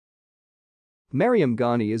Mariam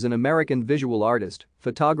Ghani is an American visual artist,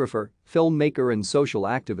 photographer, filmmaker and social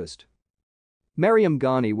activist. Mariam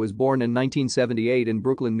Ghani was born in 1978 in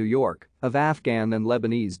Brooklyn, New York, of Afghan and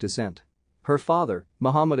Lebanese descent. Her father,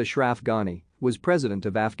 Mohammad Ashraf Ghani, was president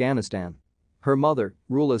of Afghanistan. Her mother,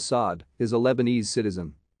 Rula Saad, is a Lebanese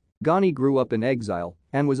citizen. Ghani grew up in exile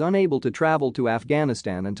and was unable to travel to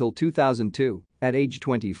Afghanistan until 2002, at age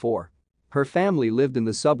 24. Her family lived in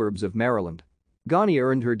the suburbs of Maryland. Ghani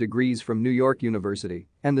earned her degrees from New York University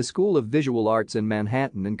and the School of Visual Arts in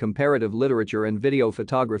Manhattan in comparative literature and video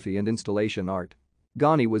photography and installation art.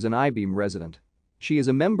 Ghani was an I-Beam resident. She is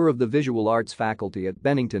a member of the visual arts faculty at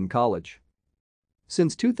Bennington College.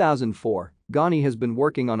 Since 2004, Ghani has been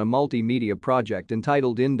working on a multimedia project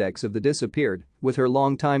entitled Index of the Disappeared with her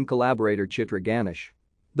longtime collaborator Chitra Ganesh.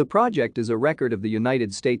 The project is a record of the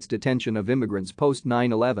United States detention of immigrants post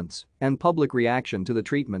 9/11s and public reaction to the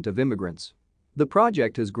treatment of immigrants. The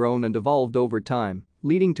project has grown and evolved over time,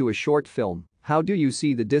 leading to a short film, How Do You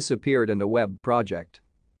See the Disappeared, and a web project.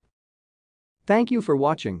 Thank you for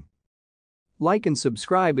watching. Like and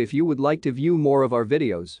subscribe if you would like to view more of our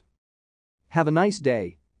videos. Have a nice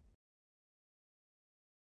day.